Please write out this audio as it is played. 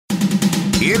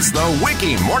It's the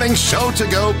Wiki Morning Show to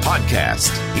Go podcast.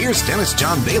 Here's Dennis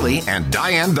John Bailey and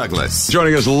Diane Douglas.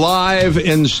 Joining us live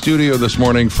in studio this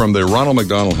morning from the Ronald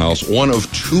McDonald House, one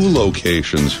of two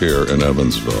locations here in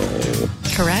Evansville.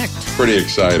 Correct. Pretty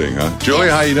exciting, huh?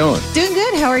 Julia, how you doing? Doing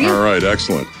good. How are you? All right,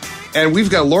 excellent. And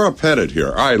we've got Lora Petit here.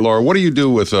 All right, Laura, what do you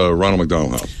do with Ronald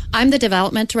McDonald House? I'm the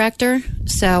development director,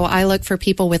 so I look for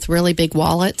people with really big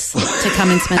wallets to come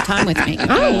and spend time with me.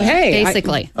 Oh, hey.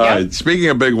 Basically. All right, speaking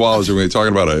of big wallets, we're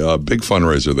talking about a big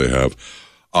fundraiser they have.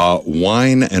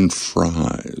 Wine and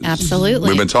fries. Absolutely.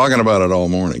 We've been talking about it all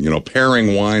morning. You know,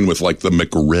 pairing wine with like the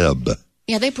McRib.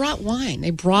 Yeah, they brought wine.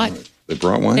 They brought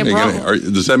wine?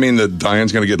 Does that mean that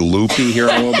Diane's going to get loopy here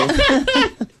in a little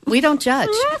bit? We don't judge.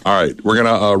 All right, we're going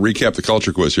to recap the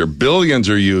culture quiz here. Billions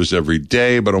are used every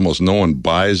day, but almost no one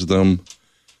buys them.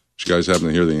 Did you guys happen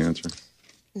to hear the answer?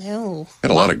 No.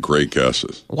 Had a lot of great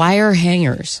guesses. wire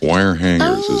hangers. Wire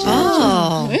hangers is the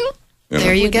answer.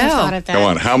 There you go. Come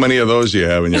on, how many of those do you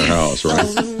have in your house, right?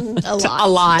 A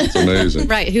lot. It's amazing.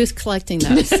 Right, who's collecting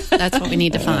those? That's what we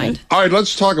need to find. All right,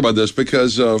 let's talk about this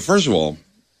because, first of all,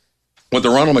 with the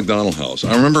Ronald McDonald House,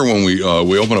 I remember when we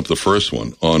opened up the first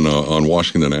one on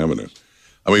Washington Avenue.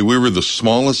 I mean, we were the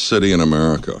smallest city in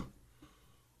America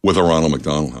with a Ronald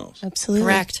McDonald House. Absolutely.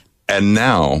 Correct. And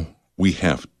now we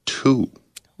have two.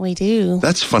 We do.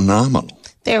 That's phenomenal.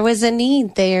 There was a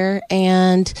need there,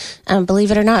 and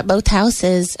believe it or not, both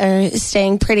houses are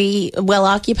staying pretty well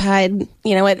occupied,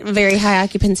 at very high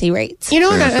occupancy rates. You know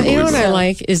what I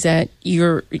like is that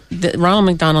the Ronald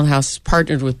McDonald House is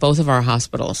partnered with both of our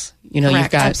hospitals. Correct.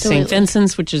 You've got St.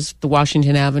 Vincent's, which is the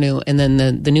Washington Avenue, and then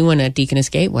the new one at Deaconess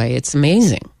Gateway. It's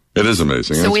amazing. It is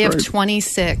amazing. So That's we have great.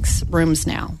 26 rooms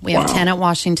now. We have 10 at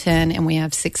Washington, and we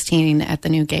have 16 at the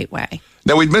new Gateway.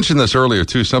 Now, we'd mentioned this earlier,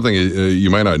 too. Something you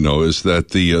might not know is that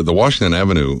the Washington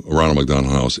Avenue Ronald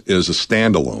McDonald House is a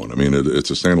standalone. I mean, it's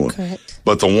a standalone. Correct.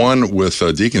 But the one with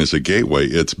Deaconess at Gateway,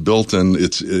 it's built in.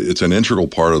 It's an integral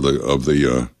part of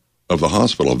the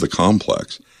hospital, of the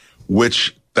complex,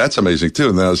 which that's amazing,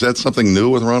 too. Now, is that something new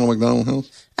with Ronald McDonald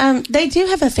House? They do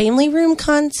have a family room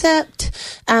concept,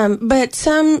 but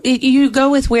you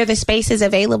go with where the space is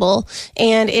available,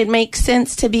 and it makes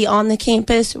sense to be on the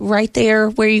campus right there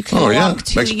where you can walk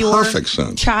to Makes your perfect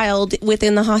sense. child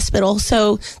within the hospital.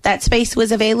 So that space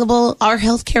was available. Our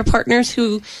healthcare partners,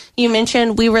 who you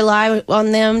mentioned, we rely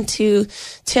on them to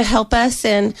help us,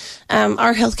 and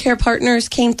our healthcare partners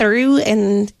came through,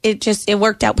 and it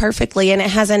worked out perfectly, and it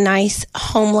has a nice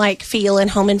home-like feel and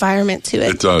home environment to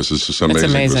it. It does. It's just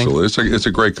amazing. It's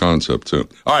a great concept, too.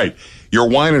 All right. Your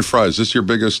wine and fries. Is this your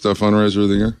biggest fundraiser of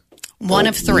the year? One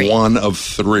of three. One of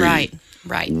three.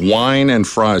 Right. Wine and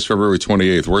fries, February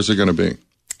 28th. Where's it going to be?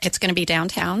 It's going to be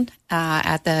downtown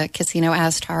at the Casino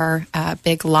Astar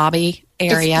big lobby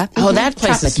area. That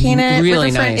place Tropicana is really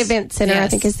Riverfront nice. Event Center, Yes. I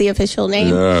think is the official name.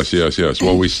 Yes.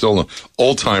 Well, we still know.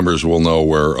 Old-timers will know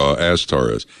where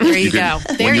Astar is. There you go.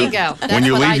 There you go.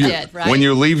 That's what I did, right? When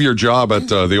you leave your job at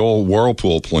the old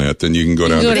Whirlpool plant, then you can go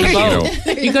down to the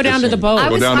casino. You go down to the boat. I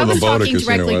was boat at talking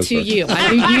Casino directly to Astar. you.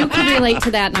 I knew you could relate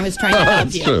to that, and I was trying to help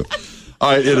That's you. true. All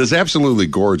right, it is absolutely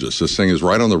gorgeous. This thing is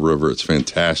right on the river. It's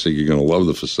fantastic. You're going to love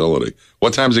the facility.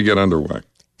 What time does it get underway?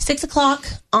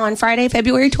 6:00 on Friday,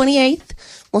 February 28th.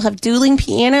 We'll have dueling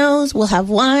pianos. We'll have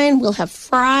wine. We'll have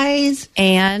fries.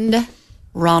 And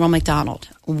Ronald McDonald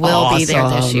will be there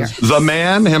this year. The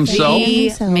man himself?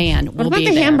 The man will What about be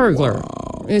the there. Hamburglar?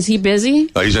 Wow. Is he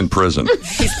busy? He's in prison.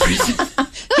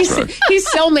 He's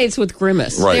cellmates with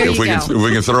Grimace. Right. There If you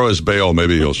we can throw his bail,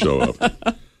 maybe he'll show up.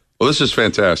 Well, this is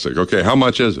fantastic. Okay, how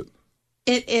much is it?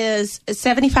 It is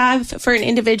 $75 for an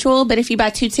individual, but if you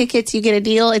buy 2 tickets, you get a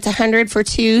deal. It's $100 for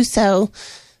 2, so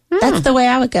that's the way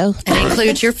I would go. It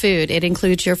includes your food. It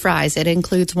includes your fries. It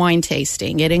includes wine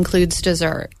tasting. It includes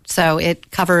dessert. So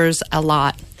it covers a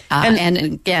lot. And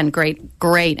again, great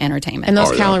entertainment. And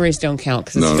those calories don't count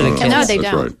because it's for the kids. No, they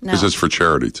That's don't. right. Because it's for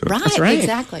charity, too. Right, That's right.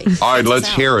 exactly. All right, let's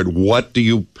hear it. What do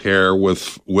you pair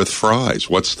with fries?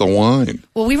 What's the wine?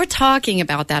 Well, we were talking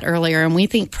about that earlier, and we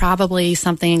think probably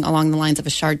something along the lines of a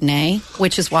Chardonnay,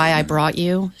 which is why I brought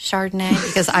you Chardonnay,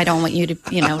 because I don't want you to,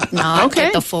 not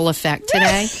get the full effect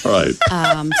today. Right.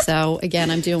 So,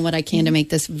 again, I'm doing what I can to make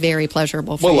this very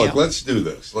pleasurable for you. Well, look, let's do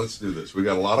this. We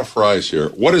got a lot of fries here.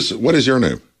 What is your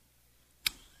name?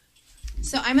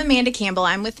 So I'm Amanda Campbell.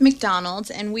 I'm with McDonald's,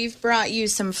 and we've brought you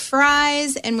some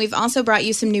fries, and we've also brought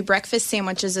you some new breakfast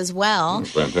sandwiches as well.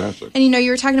 Fantastic. And, you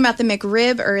were talking about the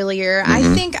McRib earlier. I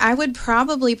think I would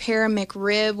probably pair a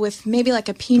McRib with maybe like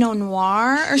a Pinot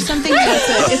Noir or something.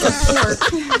 It's a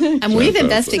pork. And we've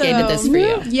investigated this for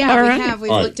you. Yeah, All we right. have.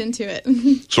 We've All right. looked into it.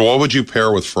 So what would you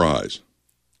pair with fries?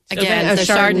 Again, the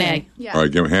Chardonnay. Yeah. All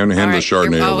right, hand the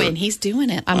Chardonnay Oh, over. and he's doing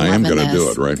it. I am going to do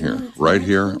it right here. Right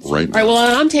here, right now. All right,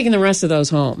 well, I'm taking the rest of those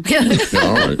home. Yeah,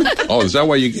 all right. Oh, is that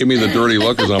why you gave me the dirty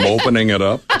look as I'm opening it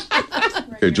up?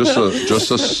 Okay, just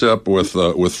a sip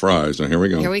with fries. Now, here we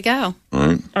go. Here we go. All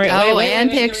right. All right, Oh, wait,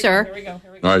 and here we picture. go.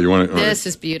 All right, you want it? This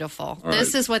is beautiful.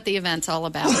 This is what the event's all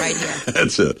about right here.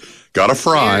 That's it. Got a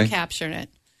fry. You're capturing it.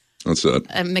 That's it.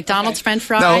 McDonald's French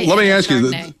fry. Now, let me and ask you.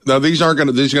 Chardonnay. Now, these are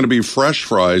going to be fresh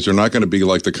fries. They're not going to be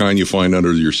like the kind you find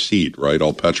under your seat, right?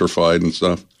 All petrified and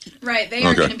stuff. Right. They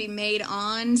are going to be made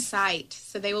on site.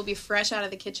 So they will be fresh out of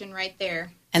the kitchen right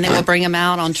there. And then we'll bring them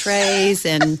out on trays,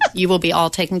 and you will be all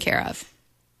taken care of.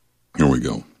 Here we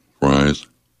go. Fries.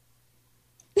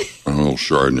 A little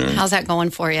Chardonnay. How's that going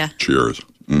for you? Cheers.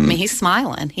 I mean, he's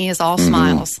smiling. He is all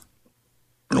smiles.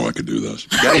 I know I could do this.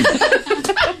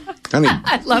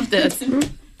 I love this.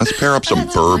 Let's pair up some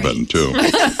bourbon, too.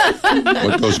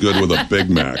 What goes good with a Big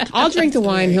Mac? I'll drink the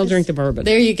wine. He'll drink the bourbon.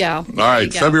 There you go. All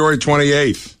right, February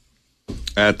 28th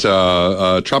at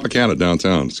Tropicana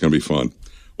downtown. It's going to be fun.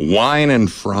 Wine and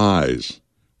fries.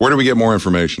 Where do we get more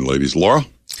information, ladies? Laura?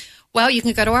 Well, you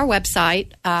can go to our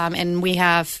website, and we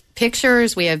have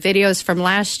pictures, we have videos from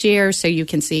last year, so you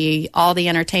can see all the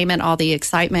entertainment, all the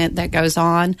excitement that goes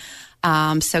on.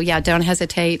 So, yeah, don't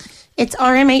hesitate. It's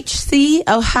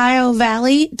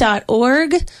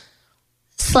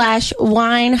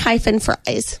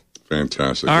rmhcohiovalley.org/wine-fries.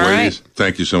 Fantastic. All right. Ladies,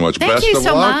 thank you so much. Thank Best you of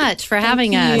so luck. much for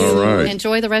having us. All right.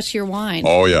 Enjoy the rest of your wine.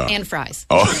 Oh, yeah. And fries.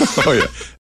 Oh, yeah.